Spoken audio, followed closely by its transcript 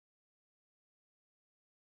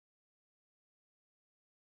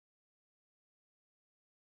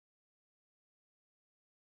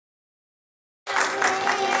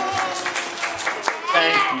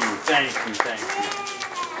Thank you, thank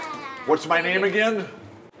you. What's my name again?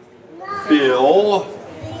 Bill.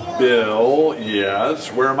 Bill,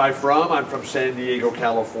 yes. Where am I from? I'm from San Diego,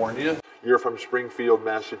 California. You're from Springfield,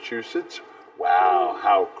 Massachusetts. Wow,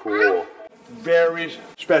 how cool. Very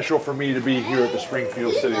special for me to be here at the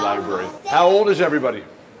Springfield City Library. How old is everybody?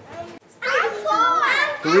 I'm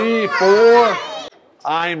 4. 3, 4.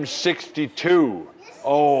 I'm 62.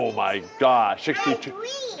 Oh my gosh, 62.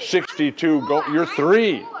 62, you're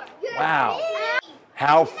 3. Wow.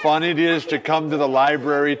 How fun it is to come to the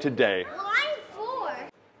library today.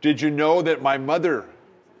 Did you know that my mother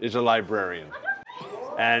is a librarian?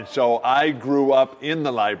 And so I grew up in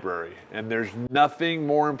the library, and there's nothing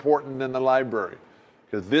more important than the library,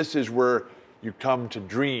 because this is where you come to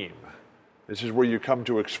dream. This is where you come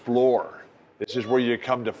to explore. This is where you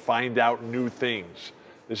come to find out new things.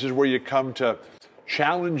 This is where you come to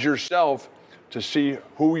challenge yourself to see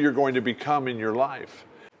who you're going to become in your life.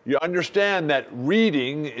 You understand that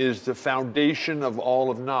reading is the foundation of all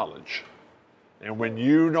of knowledge. And when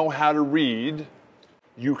you know how to read,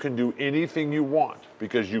 you can do anything you want,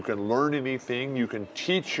 because you can learn anything, you can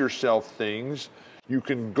teach yourself things, you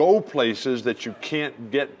can go places that you can't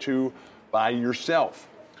get to by yourself.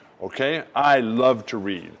 Okay? I love to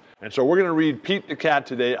read. And so we're going to read Pete the Cat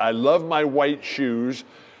today. I Love My White Shoes.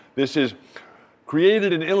 This is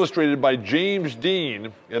created and illustrated by James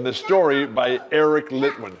Dean, and the story by Eric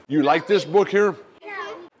Litwin. You like this book here?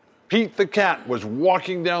 Pete the Cat was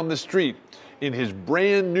walking down the street in his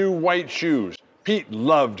brand new white shoes. Pete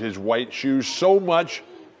loved his white shoes so much,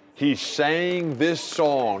 he sang this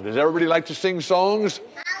song. Does everybody like to sing songs?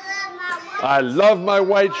 I love my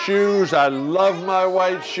white shoes. I love my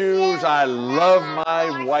white shoes. I love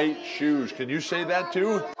my white shoes. Can you say that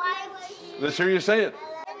too? Let's hear you say it.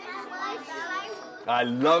 I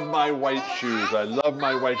love my white shoes. I love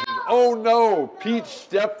my white shoes. Oh no, Pete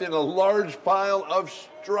stepped in a large pile of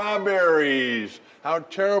strawberries. How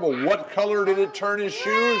terrible. What color did it turn his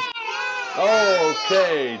shoes?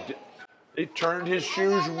 Okay. It turned his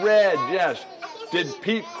shoes red, yes. Did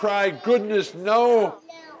Pete cry, goodness, no?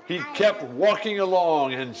 He kept walking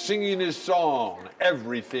along and singing his song.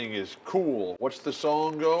 Everything is cool. What's the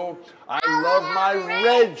song go? I love my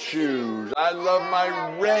red shoes. I love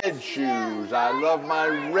my red shoes. I love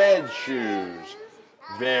my red shoes.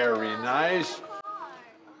 Very nice.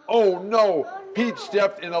 Oh no, Pete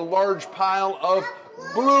stepped in a large pile of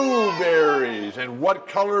blueberries. And what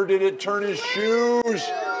color did it turn his shoes?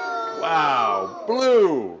 Wow,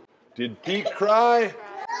 blue. Did Pete cry?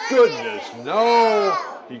 Goodness, no.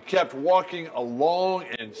 He kept walking along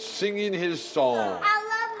and singing his song.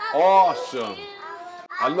 Awesome.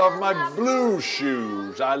 I love my blue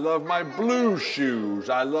shoes. I love my blue shoes.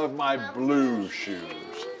 I love my blue shoes.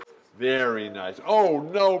 Very nice. Oh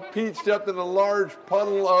no, Pete stepped in a large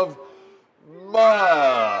puddle of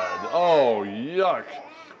mud. Oh, yuck.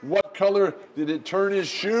 What color did it turn his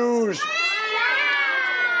shoes?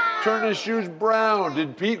 Turn his shoes brown.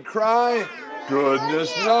 Did Pete cry?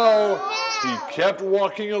 Goodness, no. He kept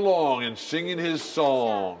walking along and singing his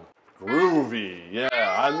song. Groovy, yeah.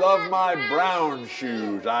 I love my brown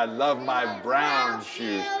shoes. I love my brown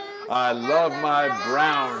shoes. I love my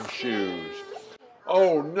brown shoes.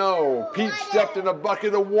 Oh no, Pete stepped in a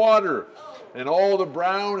bucket of water, and all the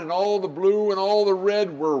brown and all the blue and all the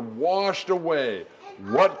red were washed away.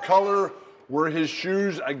 What color were his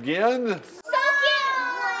shoes again?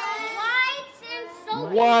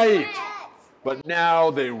 White. But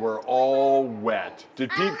now they were all wet.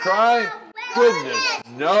 Did Pete cry? Goodness,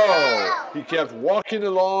 no. He kept walking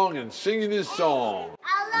along and singing his song.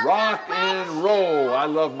 Rock and roll. I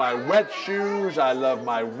love my wet shoes. I love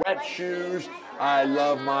my wet shoes. I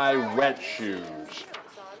love my wet shoes.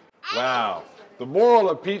 Wow. The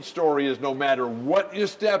moral of Pete's story is no matter what you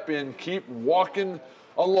step in, keep walking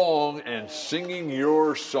along and singing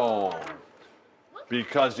your song,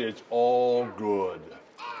 because it's all good.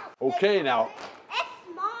 Okay, now,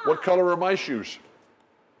 what color are my shoes?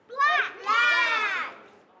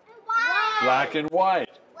 Black and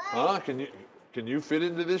white. Huh? Can you fit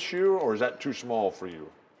into this shoe, or is that too small for you?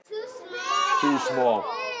 Too small. Too small.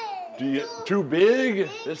 Too big?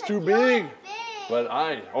 It's too big. But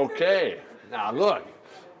okay. Now look.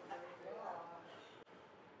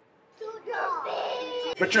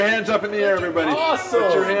 Put your hands up in the air, everybody. Awesome.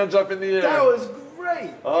 Put your hands up in the air. That was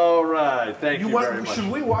great. All right. Thank you very much. Should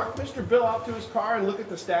we walk Mr. Bill out to his car and look at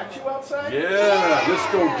the statue outside? Yeah, let's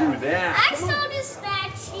go do that. I saw the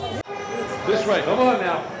statue. This way. Come on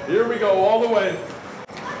now. Here we go, all the way.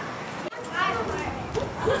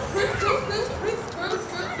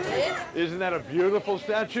 Isn't that a beautiful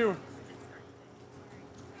statue?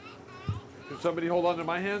 Can somebody hold on to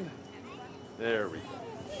my hand? There we go.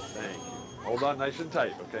 Thank you. Hold on nice and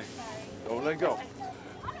tight, okay? Don't let go.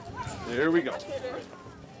 There we go.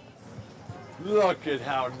 Look at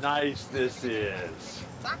how nice this is.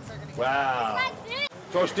 Wow.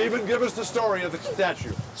 So Stephen, give us the story of the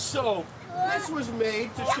statue. So, this was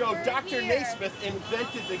made to show Dr. Naismith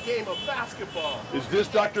invented the game of basketball. Is this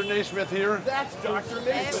Dr. Naismith here? That's Dr.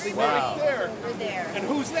 Naismith Wow. right there. Over there. And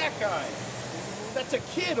who's that guy? That's a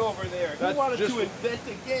kid over there. That's He wanted just to invent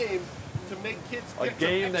a game to make kids A get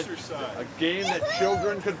game some exercise. a game that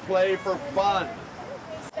children could play for fun.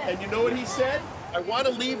 And you know what he said? I want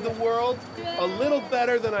to leave the world a little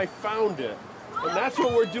better than I found it. And that's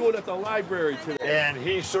what we're doing at the library today. And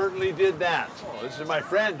he certainly did that. Oh, this is my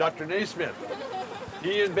friend, Dr. Naismith.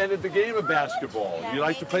 He invented the game of basketball. You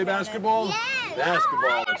like to play basketball? Yes.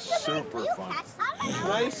 Basketball is super fun.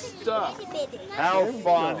 Nice stuff. How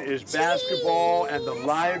fun is basketball and the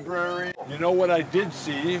library? You know what I did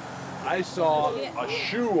see? I saw a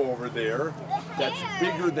shoe over there that's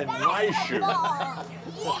bigger than my shoe.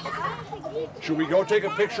 Should we go take a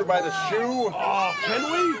picture by the shoe? Oh,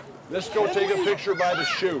 can we? Let's go take a picture by the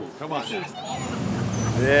shoe. Come on.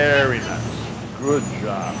 Very nice. Good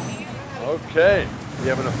job. Okay. You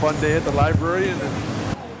having a fun day at the library?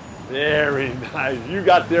 Very nice. You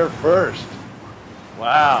got there first.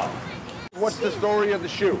 Wow. What's the story of the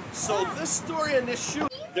shoe? So this story in this shoe,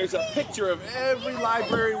 there's a picture of every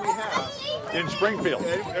library we have. In Springfield.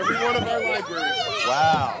 Every one of our libraries.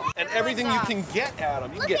 Wow. And everything you can get at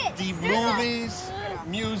them. You can get movies,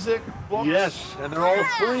 music, books. Yes, and they're all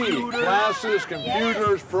free. Classes,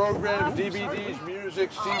 computers, programs, DVDs,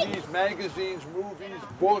 music, CDs, magazines, movies,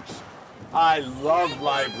 books. I love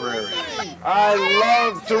libraries. I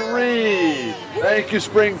love to read. Thank you,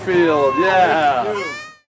 Springfield. Yeah.